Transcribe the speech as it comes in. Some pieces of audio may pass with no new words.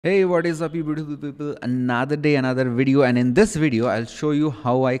Hey, what is up, you beautiful people? Another day, another video, and in this video, I'll show you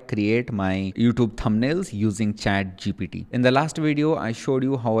how I create my YouTube thumbnails using ChatGPT. In the last video, I showed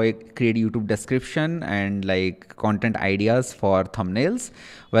you how I create YouTube description and like content ideas for thumbnails.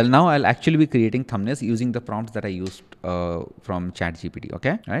 Well, now I'll actually be creating thumbnails using the prompts that I used from ChatGPT.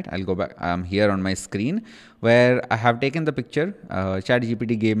 Okay, right? I'll go back. I'm here on my screen where I have taken the picture.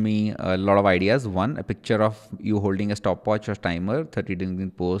 ChatGPT gave me a lot of ideas. One, a picture of you holding a stopwatch or timer, 30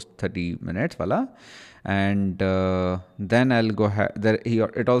 LinkedIn post, 30 minutes, voila. And then I'll go there.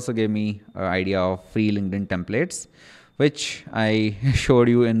 It also gave me an idea of free LinkedIn templates, which I showed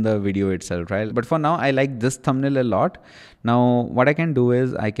you in the video itself, right? But for now, I like this thumbnail a lot. Now, what I can do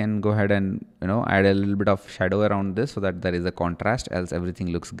is I can go ahead and, add a little bit of shadow around this so that there is a contrast, else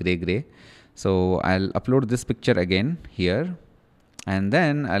everything looks gray. So I'll upload this picture again here, and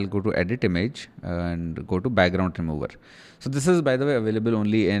then I'll go to edit image and go to background remover. So this is, by the way, available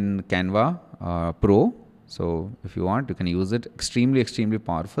only in Canva Pro. So if you want, you can use it. Extremely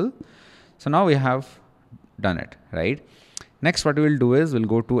powerful. So now we have done it, right? Next, what we will do is we'll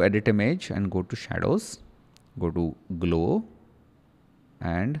go to edit image and go to shadows, go to glow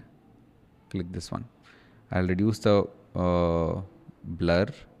and click this one. I'll reduce the blur,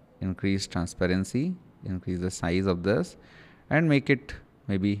 increase transparency, increase the size of this and make it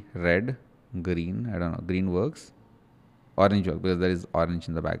maybe red, green. I don't know, green works, orange works because there is orange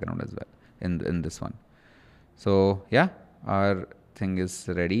in the background as well in this one. So yeah, our thing is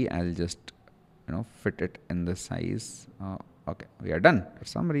ready. I'll just fit it in the size. Okay, we are done. For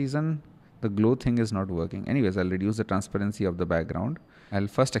some reason the glow thing is not working. Anyways, I'll reduce the transparency of the background. I'll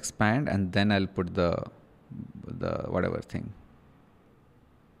first expand and then I'll put the whatever thing.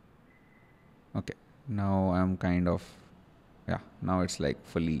 Okay, now I'm kind of, now it's like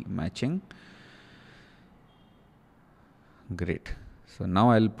fully matching. Great. So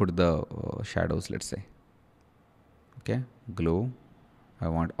now I'll put the shadows, let's say. Okay, glow. I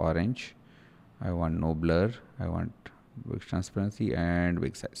want orange. I want no blur. I want big transparency and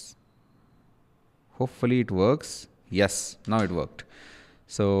big size. Hopefully it works. Yes, now it worked.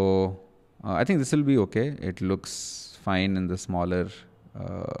 So I think this will be okay. It looks fine in the smaller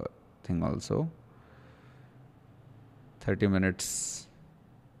thing also. 30 minutes.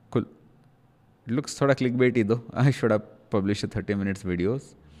 Cool. It looks sort of clickbaity though. I should have published a 30 minutes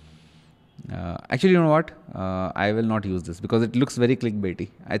videos. Actually, you know what? I will not use this because it looks very clickbaity.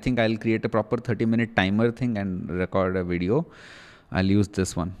 I think I'll create a proper 30-minute timer thing and record a video. I'll use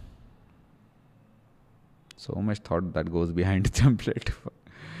this one. So much thought that goes behind the template.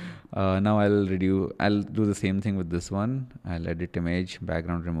 Now I'll do the same thing with this one. I'll edit image,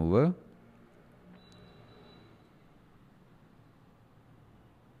 background remover.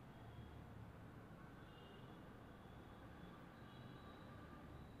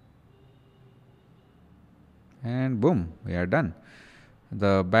 And boom, we are done.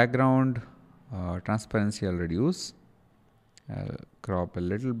 The background transparency I'll reduce. I'll crop a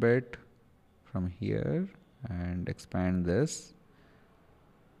little bit from here and expand this.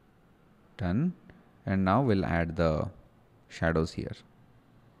 Done. And now we'll add the shadows here.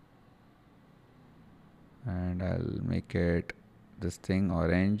 And I'll make it this thing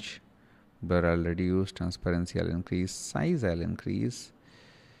orange. Blur I'll reduce, transparency I'll increase, size I'll increase,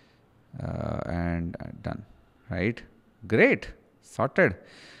 and done. Right? Great. Sorted.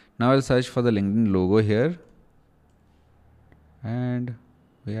 Now I'll search for the LinkedIn logo here. And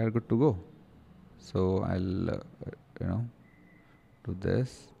we are good to go. So I'll, do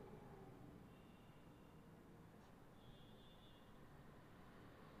this.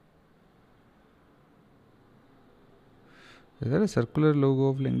 Is there a circular logo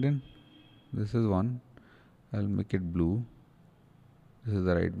of LinkedIn? This is one. I'll make it blue. This is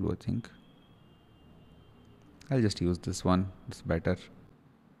the right blue, I think. I'll just use this one. It's better.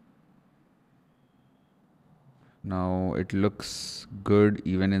 Now it looks good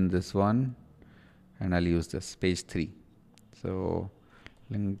even in this one. And I'll use this, page 3. So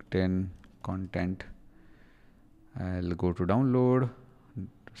LinkedIn content. I'll go to download,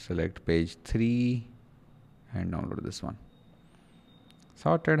 select page 3 and download this one.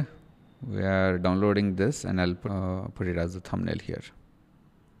 Sorted. We are downloading this and I'll put it as a thumbnail here.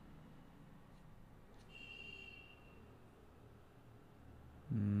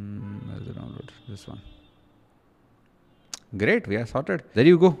 Where's the download? This one. Great, we are sorted. There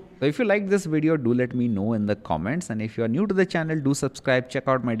you go. So if you like this video, do let me know in the comments. And if you are new to the channel, do subscribe. Check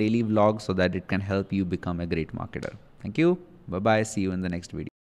out my daily vlog so that it can help you become a great marketer. Thank you. Bye-bye. See you in the next video.